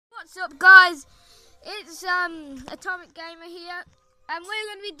What's up, guys? It's Atomic Gamer here, and we're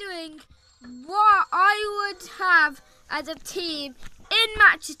going to be doing what I would have as a team in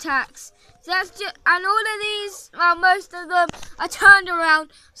Match Attax. So that's just, and all of these, well, most of them are turned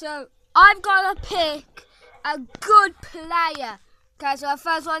around. So I've got to pick a good player. Okay, so our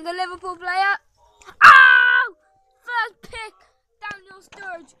first one, the Liverpool player. Oh! First pick, Daniel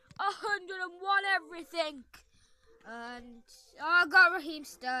Sturridge, 101 everything. And I got Raheem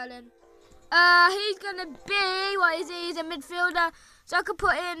Sterling. He's gonna be, what is he? He's a midfielder, so I could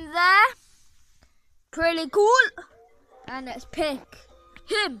put him there. Pretty cool. And let's pick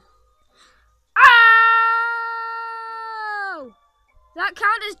him. Oh! Does that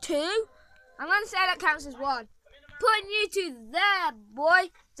count as two? I'm gonna say that counts as one. Putting you two there,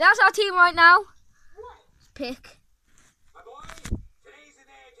 boy. So that's our team right now. Let's pick.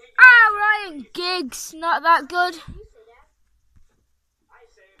 Ryan Giggs, not that good.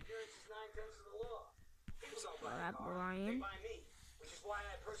 Grab Ryan. Which is why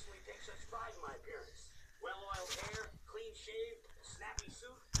I personally take such pride in my appearance. Well-oiled hair, clean shaved, snappy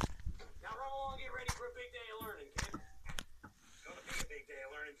suit. Now run along, get ready for a big day of learning, kid. It's gonna be a big day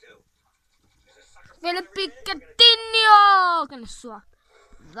of learning too. Philippe Coutinho. Gonna swap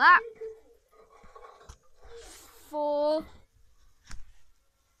that for.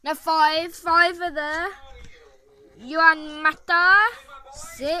 No, five are there. Juan Mata,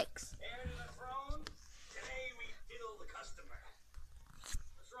 6.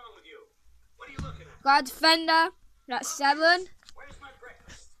 Got a defender, that's 7.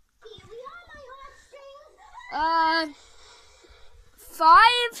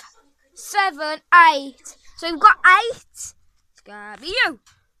 5, 7, 8. So we've got 8. It's gonna be you.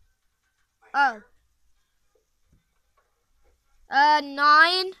 Oh.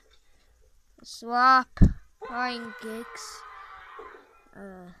 9. Swap. Ryan Giggs.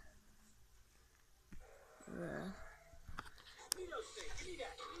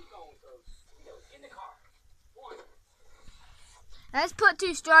 Let's put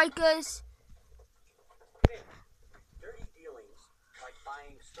 2 strikers. Dirty dealings, like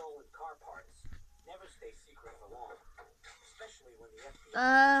buying stolen car parts, never stay secret for long, especially when the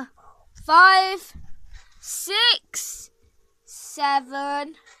FBI 5, 6,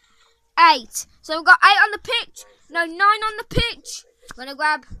 7, 8. So we've got 8 on the pitch. No, 9 on the pitch. I'm gonna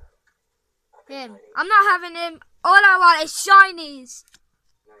grab him. I'm not having him. All I want is shinies.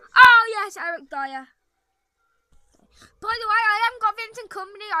 Oh yes, Eric Dyer. By the way, I haven't got Vincent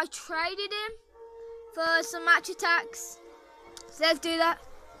Company. I traded him for some Match Attax. So let's do that.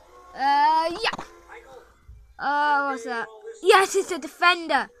 Yeah. What's that? Yes, it's a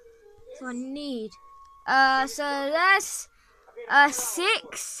defender. That's what I need. So that's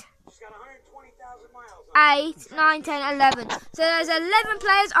 6, 8, 9, 10, 11. So there's 11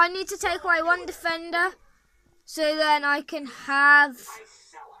 players. I need to take away 1 defender. So then I can have.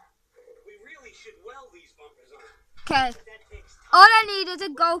 Okay. All I need is a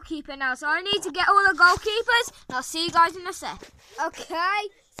goalkeeper now. So I need to get all the goalkeepers. And I'll see you guys in a sec. Okay.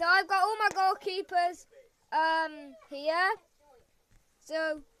 So I've got all my goalkeepers here.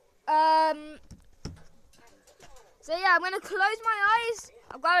 So yeah, I'm gonna close my eyes.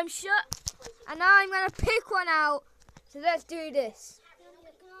 I've got them shut. And now I'm gonna pick one out. So let's do this.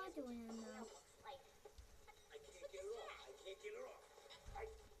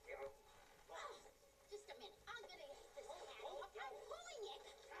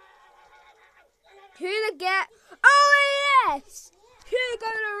 Who to get? Oh yes! Who to go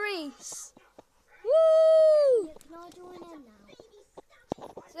to Reese? Woo!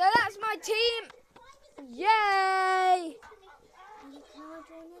 So that's my team. Yay!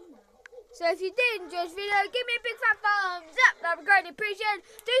 So if you did enjoy this video, give me a big fat thumbs up. That would be greatly appreciated.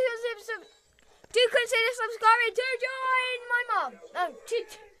 Do consider subscribing to join my mom.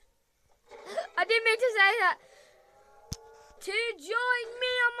 I didn't mean to say that. To join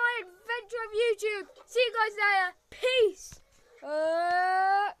me on my adventure of YouTube. See you guys later. Peace.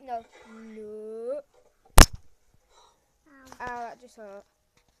 No. Ow, that just hurt.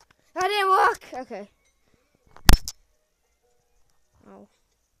 That didn't work. Okay. Oh.